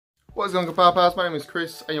What is going on, Kapow Pals? My name is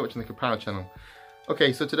Chris and you're watching the Kapow channel.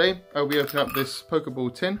 Okay, so today I'll be opening up this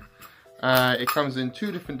Pokeball tin. It comes in two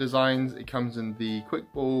different designs. It comes in the Quick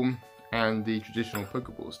Ball and the traditional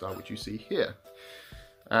Pokeball style, which you see here.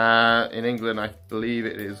 In England, I believe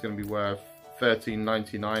it is going to be worth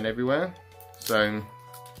 $13.99 everywhere. So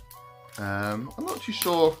I'm not too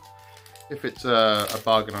sure if it's a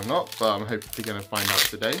bargain or not, but I'm hopefully going to find out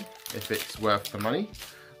today if it's worth the money.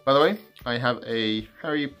 By the way, I have a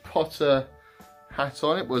Harry Potter hat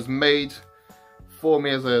on. It was made for me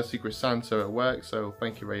as a Secret Santa at work, so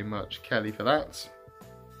thank you very much, Kelly, for that.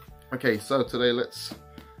 Okay, so today let's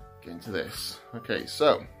get into this. Okay,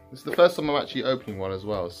 so this is the first time I'm actually opening one as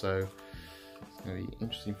well, so it's going to be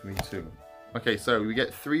interesting for me too. Okay, so we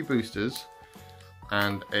get 3 boosters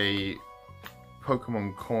and a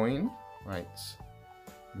Pokemon coin, right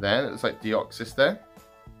there. It looks like Deoxys there.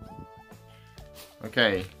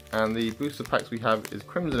 Okay, and the booster packs we have is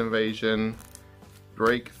Crimson Invasion,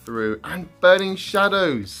 Breakthrough, and Burning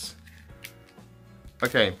Shadows.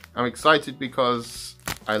 Okay, I'm excited because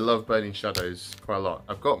I love Burning Shadows quite a lot.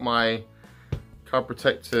 I've got my card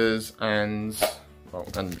protectors and, well,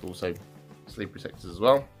 and also sleeve protectors as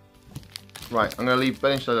well. Right, I'm going to leave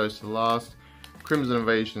Burning Shadows to last, Crimson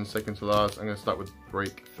Invasion second to last. I'm going to start with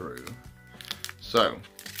Breakthrough. So,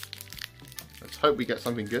 let's hope we get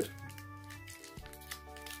something good.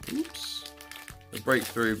 Oops. The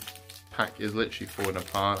Breakthrough pack is literally falling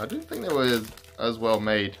apart. I didn't think they were as well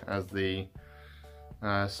made as the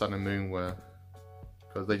Sun and Moon were,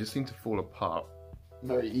 because they just seem to fall apart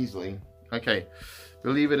very easily. Okay, I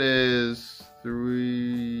believe it is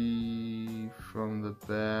 3 from the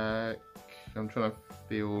back. I'm trying to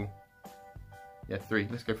feel, yeah, 3.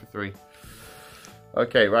 Let's go for 3.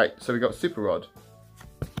 Okay, right, so we got Super Rod,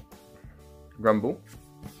 Rumble,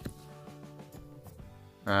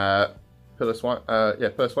 Pillar Swine,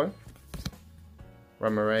 Pillar Swine,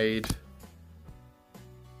 Remoraid,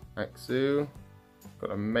 Axew.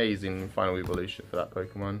 Got amazing final evolution for that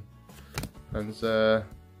Pokemon. Panzer,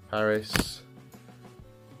 Paris,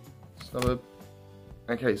 Snubbup.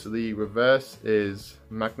 Okay, so the reverse is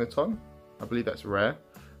Magneton. I believe that's rare.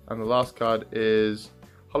 And the last card is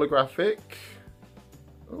holographic.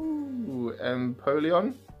 Ooh,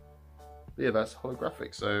 Empoleon. Yeah, that's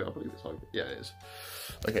holographic, so I believe it's holographic. Yeah, it is.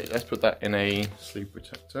 Okay, let's put that in a sleeve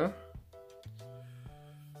protector.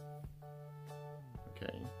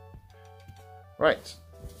 Okay. Right.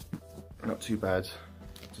 Not too bad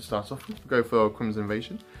to start off with. We'll go for Crimson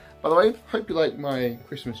Invasion. By the way, hope you like my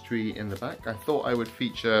Christmas tree in the back. I thought I would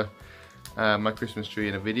feature my Christmas tree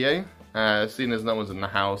in a video. Seeing as no one's in the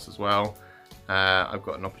house as well, I've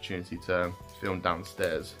got an opportunity to film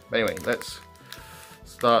downstairs. But anyway, let's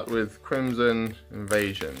start with Crimson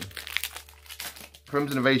Invasion.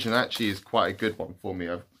 Crimson Invasion actually is quite a good one for me.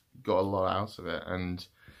 I've got a lot out of it, and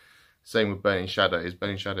same with Burning Shadows.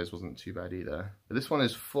 Burning Shadows wasn't too bad either. But this one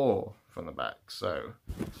is 4 from the back, so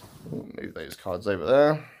we'll move those cards over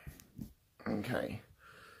there. Okay.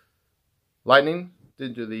 Lightning,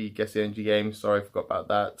 didn't do the Guess the Energy game, sorry I forgot about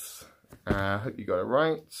that. Hope you got it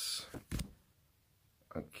right.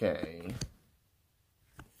 Okay.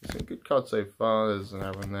 Some good cards so far. There's an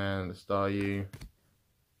Avon there, and the Staryu,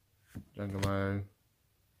 Jungamo,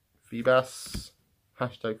 Feebas,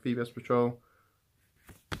 hashtag Feebas Patrol.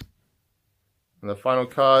 And the final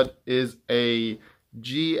card is a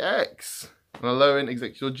GX, an Alolan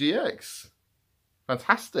Executor GX.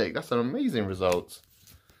 Fantastic, that's an amazing result.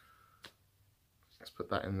 Let's put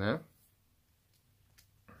that in there.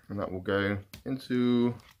 And that will go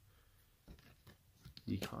into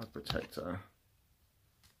the card protector.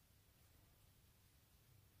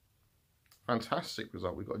 Fantastic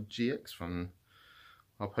result. We got a GX from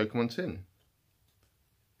our Pokemon tin.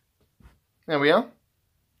 There we are.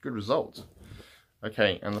 Good result.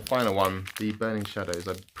 Okay, and the final one, the Burning Shadows.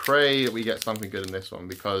 I pray that we get something good in this one,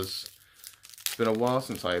 because it's been a while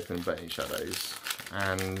since I opened Burning Shadows,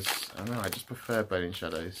 and I don't know, I just prefer Burning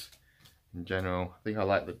Shadows in general. I think I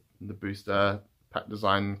like the booster pack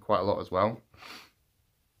design quite a lot as well.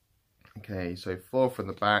 Okay, so 4 from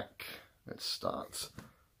the back. Let's start.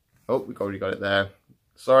 Oh, we already got it there.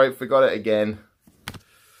 Sorry, forgot it again.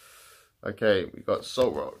 Okay, we got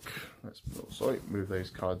Salt Rock. Let's move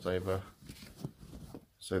those cards over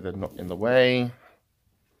so they're not in the way.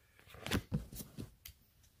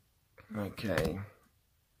 Okay.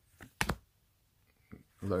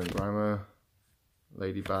 Lone Grimer,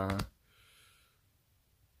 Ladybug,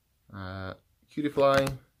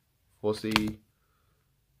 Cutiefly, Horsey,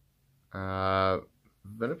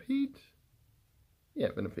 Venipede? Yeah,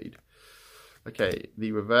 Venipede. Okay,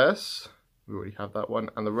 the reverse, we already have that one,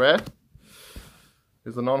 and the rare.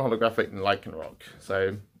 is the non-holographic Lycanroc.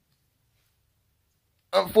 So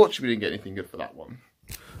unfortunately we didn't get anything good for that one.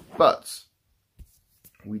 But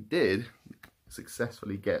we did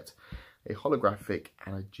successfully get a holographic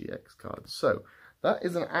and a GX card. So that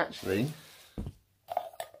isn't actually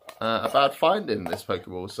a bad find in this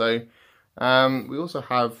Pokeball. So we also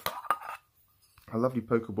have a lovely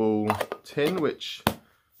Pokeball tin, which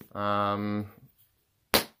I'm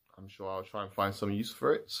sure I'll try and find some use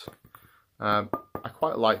for it. I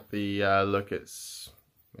quite like the look. It's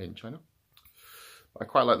made in China. I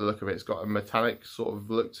quite like the look of it. It's got a metallic sort of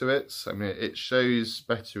look to it. I mean, it shows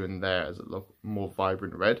better in there as it looks more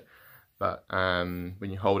vibrant red. But when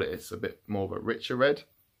you hold it, it's a bit more of a richer red.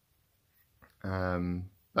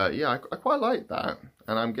 But yeah, I quite like that.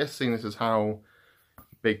 And I'm guessing this is how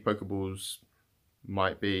big Pokeballs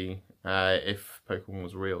might be if Pokemon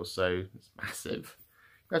was real. So it's massive.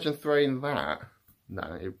 Imagine throwing that.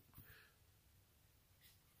 No,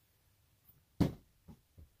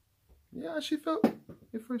 yeah, actually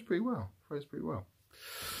it throws pretty well.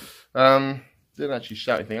 Didn't actually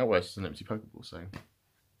shout anything otherwise, it's an empty Pokeball, so.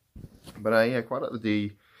 But yeah, quite like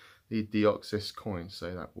the Deoxys coin,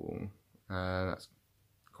 so that will that's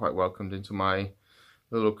quite welcomed into my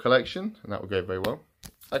little collection, and that will go very well.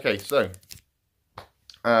 Okay, so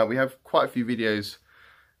we have quite a few videos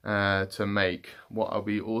to make. What I'll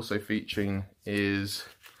be also featuring is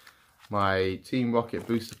my Team Rocket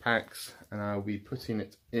booster packs, and I'll be putting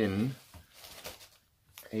it in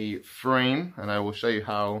a frame, and I will show you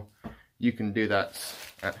how you can do that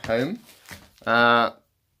at home. I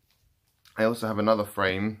also have another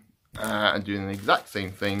frame and doing the exact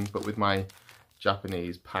same thing but with my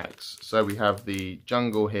Japanese packs. So we have the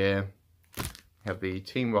Jungle here, we have the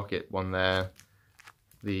Team Rocket one there,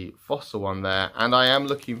 the Fossil one there, and I am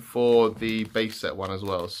looking for the base set one as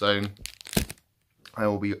well, so I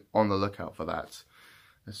will be on the lookout for that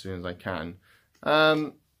as soon as I can. I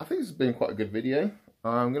think this has been quite a good video.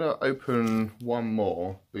 I'm going to open one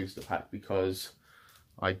more booster pack because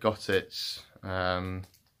I got it, so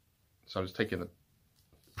I'm just taking the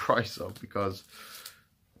price off because,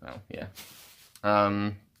 well, yeah.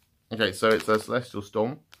 Okay, so it's a Celestial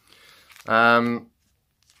Storm. Yeah,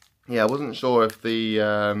 I wasn't sure if the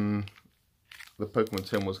Pokemon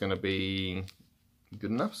tin was going to be good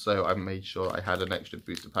enough, so I made sure I had an extra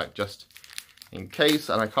booster pack just in case,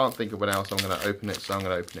 and I can't think of when else I'm going to open it, so I'm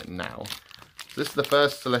going to open it now. So this is the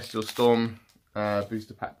first Celestial Storm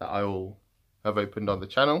booster pack that I will have opened on the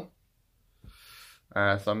channel,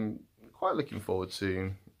 so I'm quite looking forward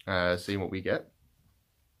to seeing what we get.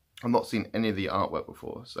 I've not seen any of the artwork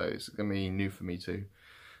before, so it's going to be new for me too.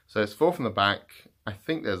 So it's 4 from the back. I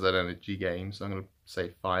think there's an energy game, so I'm going to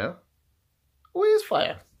say fire. Oh, it is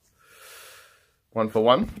fire. 1 for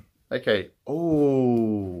 1. Okay.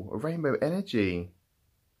 Oh, a Rainbow Energy.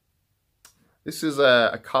 This is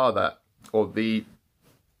a car that, or the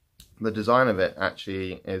design of it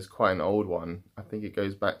actually is quite an old one. I think it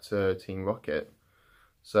goes back to Team Rocket.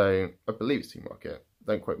 So I believe it's Team Rocket.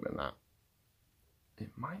 Don't quote me on that.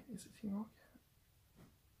 It might, is it Team Rocket?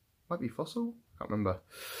 Might be Fossil? Can't remember.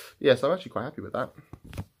 Yeah, so I'm actually quite happy with that.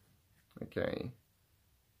 Okay.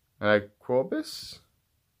 Corbis?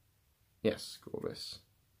 Yes, Corbis.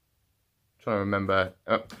 Trying to remember.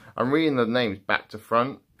 I'm reading the names back to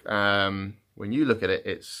front. When you look at it,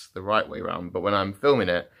 it's the right way around, but when I'm filming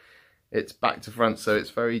it, it's back to front, so it's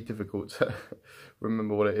very difficult to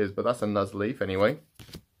remember what it is. But that's a Nuzleaf anyway.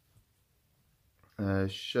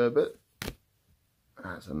 Sherbet.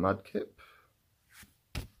 That's a Mudkip.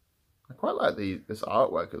 I quite like this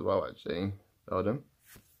artwork as well, actually. Beldum.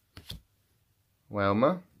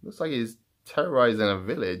 Welmer. Looks like he's terrorizing a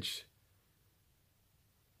village.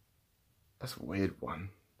 That's a weird one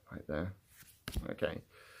right there. Okay.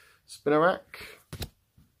 Spinarak.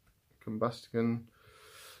 Combustion.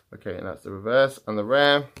 Okay, and that's the reverse. And the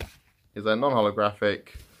rare is a non-holographic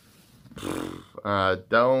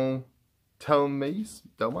Delmice?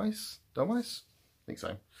 I think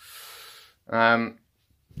so.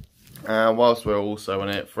 Whilst we're also on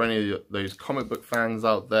it, for any of those comic book fans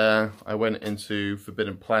out there, I went into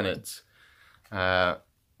Forbidden Planet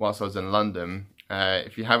whilst I was in London.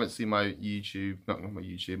 If you haven't seen my YouTube, not my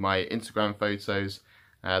YouTube, my Instagram photos,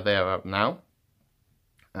 they are up now.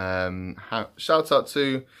 Shout out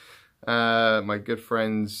to my good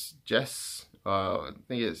friends Jess. I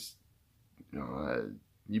think it's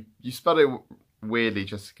you spelled it weirdly,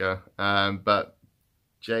 Jessica, but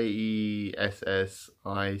JESSIC,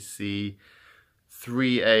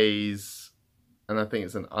 3 A's, and I think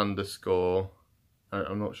it's an underscore.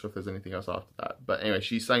 I'm not sure if there's anything else after that, but anyway,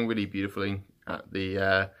 she sang really beautifully at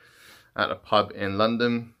a pub in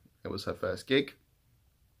London. It was her first gig,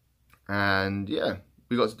 And yeah,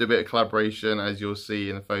 we got to do a bit of collaboration. As you'll see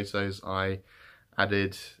in the photos, I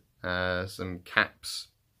added some caps,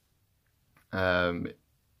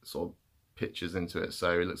 sort of pictures into it,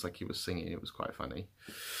 so it looks like he was singing. It was quite funny.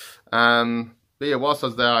 But yeah, whilst I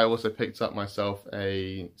was there, I also picked up myself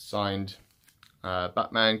a signed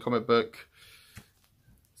Batman comic book.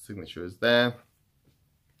 Signature is there.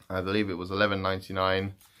 I believe it was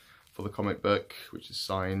 $11.99 for the comic book, which is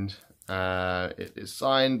signed. It is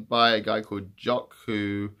signed by a guy called Jock,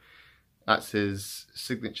 who, that's his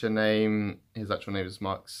signature name. His actual name is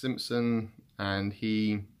Mark Simpson, and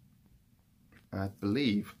he, I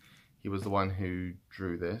believe, he was the one who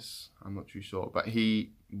drew this. I'm not too sure, but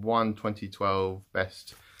he won 2012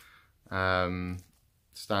 Best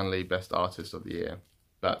Stanley Best Artist of the Year.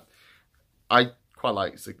 But I quite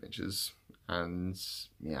like signatures, and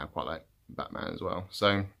yeah, I quite like Batman as well.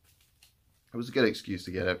 So it was a good excuse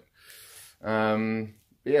to get it.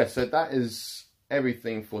 But yeah, so that is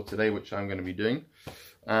everything for today, which I'm going to be doing.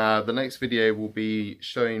 The next video will be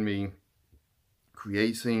showing me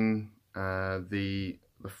creating the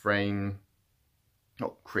frame,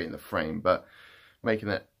 not creating the frame, but making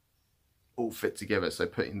it all fit together. So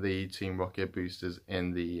putting the Team Rocket boosters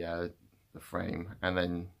in the frame, and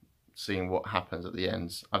then seeing what happens at the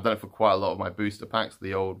end. I've done it for quite a lot of my booster packs,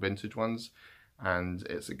 the old vintage ones, and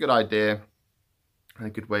it's a good idea and a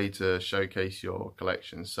good way to showcase your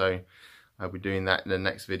collection. So I'll be doing that in the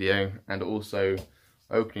next video, and also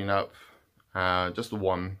opening up just the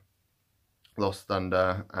one Lost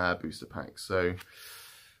Thunder booster pack. So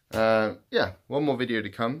yeah, one more video to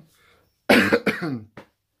come.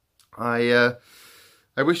 I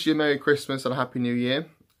wish you a Merry Christmas and a Happy New Year,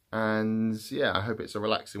 and yeah, I hope it's a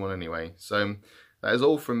relaxing one anyway. So that is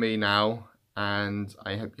all from me now, and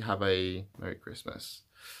I hope you have a Merry Christmas.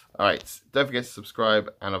 Alright, don't forget to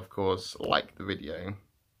subscribe and of course like the video.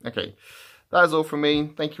 Okay, that is all from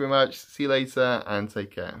me. Thank you very much. See you later and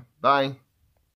take care. Bye.